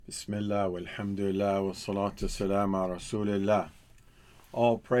Bismillah, walhamdulillah, wa salatu salam ala Rasulillah.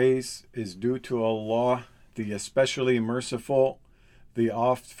 All praise is due to Allah, the especially merciful, the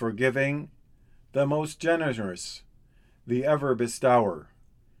oft forgiving, the most generous, the ever bestower,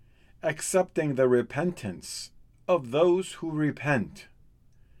 accepting the repentance of those who repent,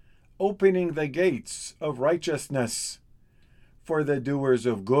 opening the gates of righteousness for the doers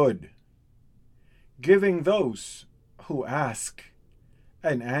of good, giving those who ask,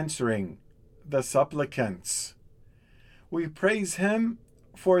 and answering the supplicants. We praise Him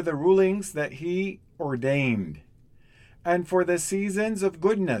for the rulings that He ordained, and for the seasons of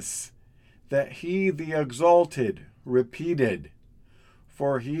goodness that He, the Exalted, repeated.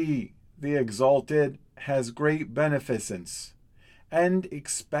 For He, the Exalted, has great beneficence and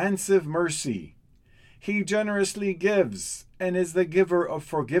expansive mercy. He generously gives and is the giver of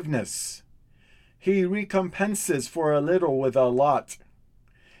forgiveness. He recompenses for a little with a lot,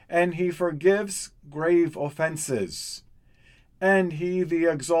 and He forgives grave offenses. And He, the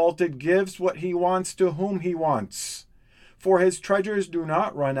Exalted, gives what He wants to whom He wants, for His treasures do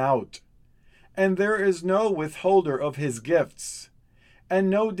not run out, and there is no withholder of His gifts, and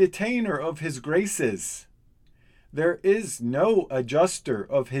no detainer of His graces. There is no adjuster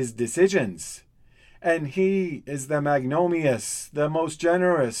of His decisions, and He is the magnanimous, the most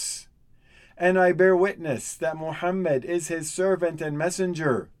generous. And I bear witness that Muhammad is His servant and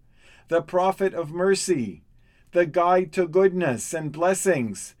messenger, the prophet of mercy, the guide to goodness and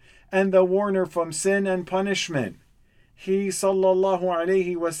blessings, and the warner from sin and punishment. He, sallallahu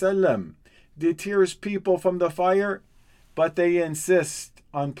alaihi wasallam, deters people from the fire, but they insist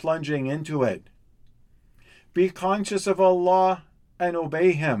on plunging into it. Be conscious of Allah and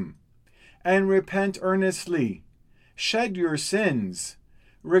obey Him, and repent earnestly. Shed your sins,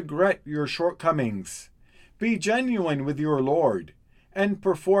 regret your shortcomings. Be genuine with your Lord, and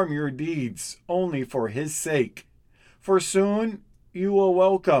perform your deeds only for His sake. For soon you will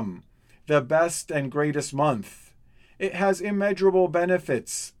welcome the best and greatest month. It has immeasurable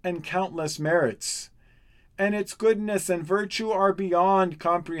benefits and countless merits, and its goodness and virtue are beyond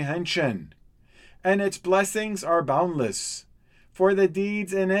comprehension, and its blessings are boundless. For the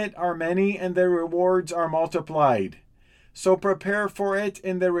deeds in it are many, and the rewards are multiplied. So prepare for it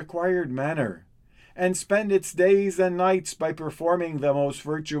in the required manner, and spend its days and nights by performing the most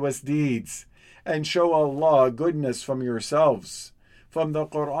virtuous deeds, and show Allah goodness from yourselves. From the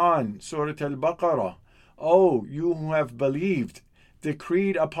Quran, Surah Al-Baqarah, O you who have believed,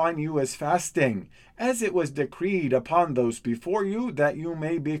 decreed upon you is fasting, as it was decreed upon those before you, that you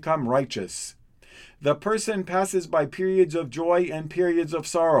may become righteous. The person passes by periods of joy and periods of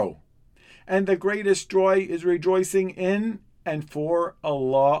sorrow, and the greatest joy is rejoicing in and for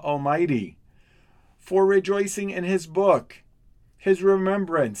Allah Almighty, for rejoicing in His book, His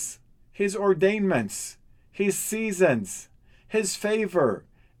remembrance, His ordainments, His seasons, His favor,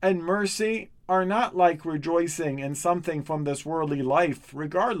 and mercy are not like rejoicing in something from this worldly life,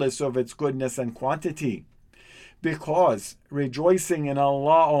 regardless of its goodness and quantity. Because rejoicing in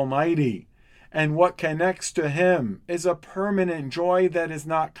Allah Almighty and what connects to Him is a permanent joy that is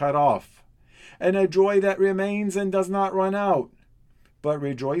not cut off, and a joy that remains and does not run out. But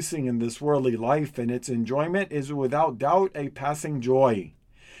rejoicing in this worldly life and its enjoyment is without doubt a passing joy,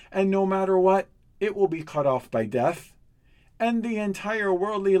 and no matter what, it will be cut off by death, and the entire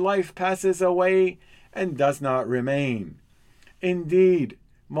worldly life passes away and does not remain. Indeed,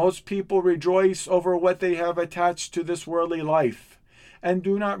 most people rejoice over what they have attached to this worldly life, and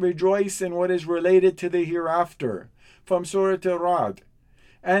do not rejoice in what is related to the hereafter, from Surah Ar-Ra'd.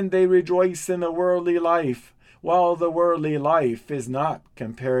 And they rejoice in the worldly life, while the worldly life is not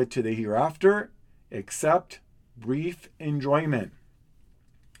compared to the hereafter, except brief enjoyment.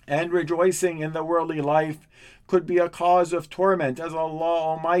 And rejoicing in the worldly life could be a cause of torment, as Allah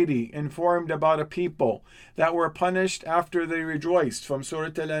Almighty informed about a people that were punished after they rejoiced, from Surah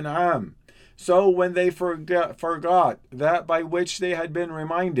Al-An'am. So when they forgot that by which they had been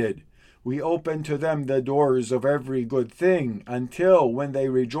reminded, we opened to them the doors of every good thing, until when they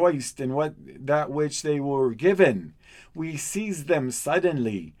rejoiced in that which they were given, we seized them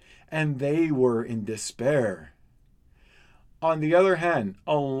suddenly, and they were in despair. On the other hand,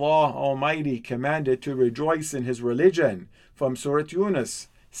 Allah Almighty commanded to rejoice in His religion, from Surah Yunus.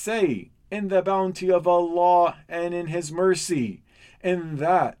 Say, in the bounty of Allah and in His mercy, in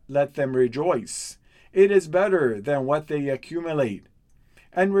that let them rejoice. It is better than what they accumulate.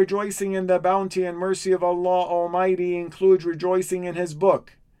 And rejoicing in the bounty and mercy of Allah Almighty includes rejoicing in His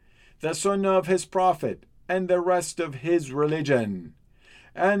book, the Sunnah of His Prophet, and the rest of His religion.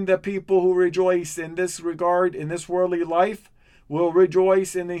 And the people who rejoice in this regard in this worldly life will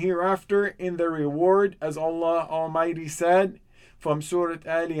rejoice in the hereafter in the reward, as Allah Almighty said from Surah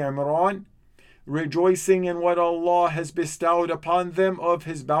Ali Imran, rejoicing in what Allah has bestowed upon them of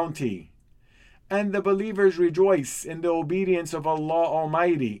His bounty. And the believers rejoice in the obedience of Allah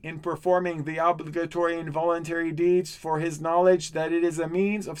Almighty in performing the obligatory and voluntary deeds for His knowledge that it is a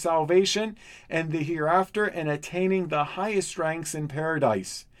means of salvation and the hereafter and attaining the highest ranks in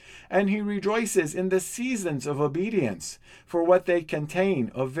paradise. And He rejoices in the seasons of obedience for what they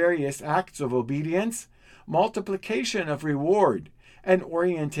contain of various acts of obedience, multiplication of reward, and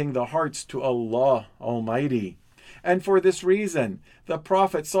orienting the hearts to Allah Almighty. And for this reason, the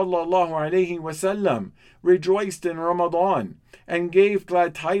Prophet ﷺ rejoiced in Ramadan and gave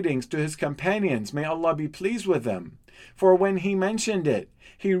glad tidings to his companions, may Allah be pleased with them. For when he mentioned it,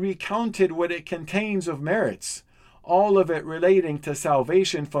 he recounted what it contains of merits, all of it relating to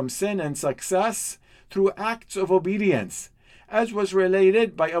salvation from sin and success through acts of obedience, as was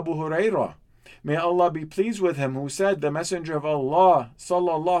related by Abu Hurairah, may Allah be pleased with him, who said, the Messenger of Allah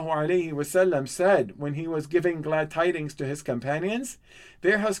ﷺ said, when he was giving glad tidings to his companions,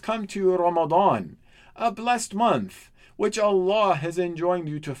 there has come to you Ramadan, a blessed month, which Allah has enjoined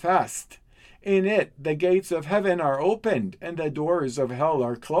you to fast. In it the gates of heaven are opened, and the doors of hell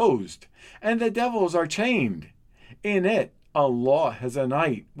are closed, and the devils are chained. In it Allah has a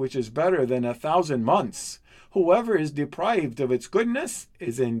night which is better than 1,000 months. Whoever is deprived of its goodness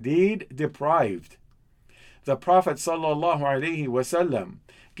is indeed deprived. The Prophet ﷺ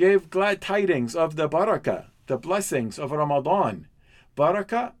gave glad tidings of the barakah, the blessings of Ramadan.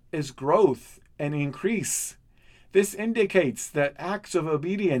 Barakah is growth and increase. This indicates that acts of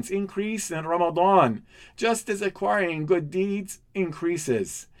obedience increase in Ramadan, just as acquiring good deeds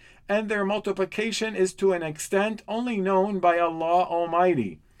increases, and their multiplication is to an extent only known by Allah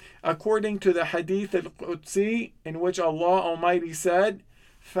Almighty. According to the Hadith al-Qudsi, in which Allah Almighty said,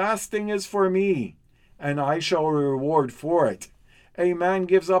 fasting is for me, and I shall reward for it. A man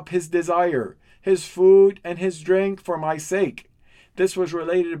gives up his desire, his food, and his drink for my sake. This was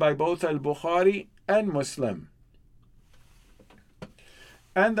related by both al-Bukhari and Muslim.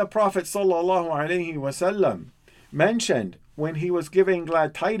 And the Prophet ﷺ mentioned, when he was giving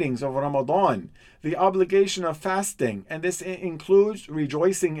glad tidings of Ramadan, the obligation of fasting, and this includes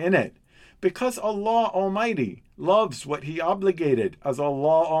rejoicing in it, because Allah Almighty loves what He obligated, as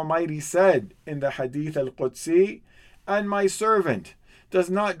Allah Almighty said in the Hadith al-Qudsi, and my servant does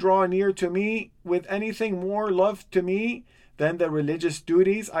not draw near to me with anything more loved to me than the religious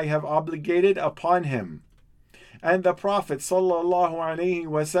duties I have obligated upon him. And the Prophet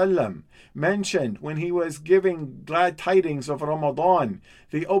ﷺ mentioned, when he was giving glad tidings of Ramadan,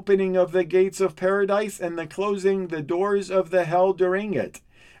 the opening of the gates of paradise and the closing the doors of the hell during it.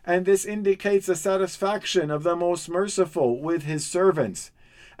 And this indicates the satisfaction of the Most Merciful with His servants.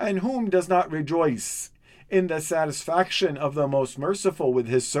 And whom does not rejoice in the satisfaction of the Most Merciful with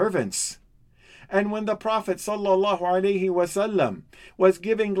His servants? And when the Prophet ﷺ was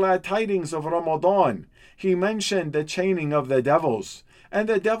giving glad tidings of Ramadan, he mentioned the chaining of the devils. And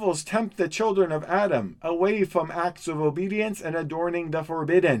the devils tempt the children of Adam away from acts of obedience and adorning the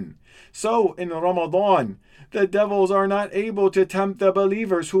forbidden. So in Ramadan, the devils are not able to tempt the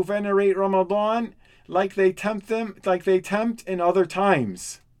believers who venerate Ramadan like they tempt in other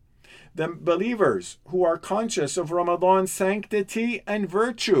times. The believers who are conscious of Ramadan's sanctity and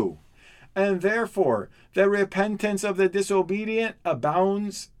virtue, and therefore the repentance of the disobedient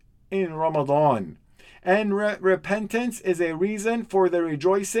abounds in Ramadan. And repentance is a reason for the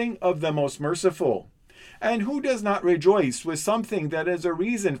rejoicing of the Most Merciful. And who does not rejoice with something that is a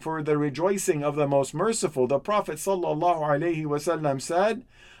reason for the rejoicing of the Most Merciful? The Prophet ﷺ said,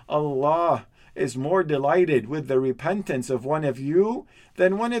 Allah is more delighted with the repentance of one of you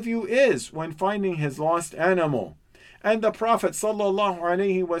than one of you is when finding his lost animal. And the Prophet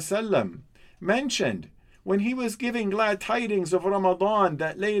ﷺ mentioned, when he was giving glad tidings of Ramadan,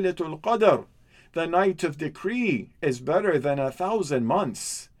 that Laylatul Qadr, the night of decree, is better than 1,000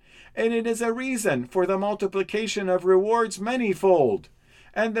 months. And it is a reason for the multiplication of rewards manifold,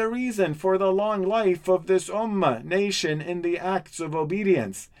 and the reason for the long life of this ummah, nation, in the acts of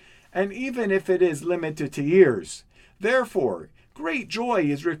obedience, and even if it is limited to years. Therefore, great joy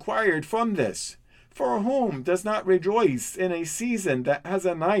is required from this. For whom does not rejoice in a season that has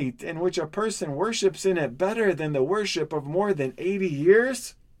a night in which a person worships in it better than the worship of more than 80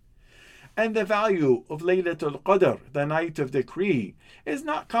 years? And the value of Laylatul Qadr, the night of decree, is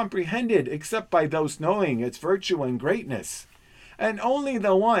not comprehended except by those knowing its virtue and greatness. And only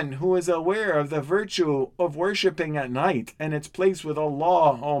the one who is aware of the virtue of worshipping at night and its place with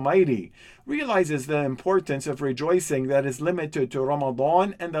Allah Almighty realizes the importance of rejoicing that is limited to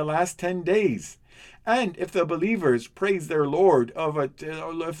Ramadan and the last 10 days. And if the believers praise their Lord all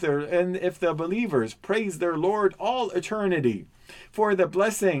eternity for the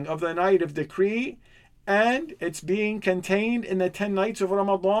blessing of the night of decree and its being contained in the 10 nights of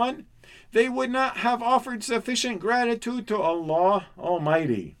Ramadan, they would not have offered sufficient gratitude to Allah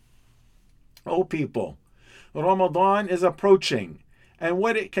Almighty. O people, Ramadan is approaching, and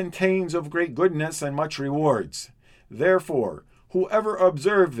what it contains of great goodness and much rewards. Therefore, whoever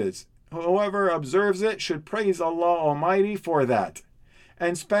observes it should praise Allah Almighty for that,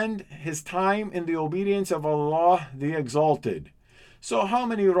 and spend his time in the obedience of Allah the Exalted. So how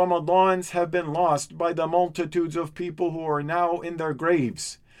many Ramadans have been lost by the multitudes of people who are now in their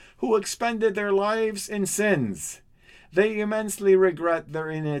graves, who expended their lives in sins? They immensely regret their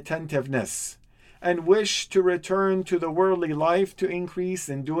inattentiveness and wish to return to the worldly life to increase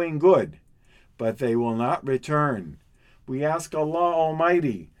in doing good, but they will not return. We ask Allah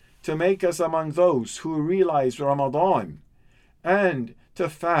Almighty to make us among those who realize Ramadan, and to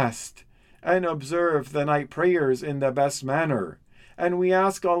fast and observe the night prayers in the best manner. And we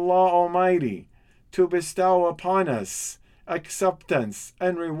ask Allah Almighty to bestow upon us acceptance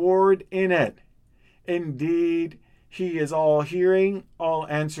and reward in it. Indeed, He is all hearing, all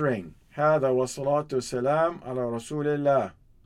answering. هذا والصلاة والسلام على رسول الله.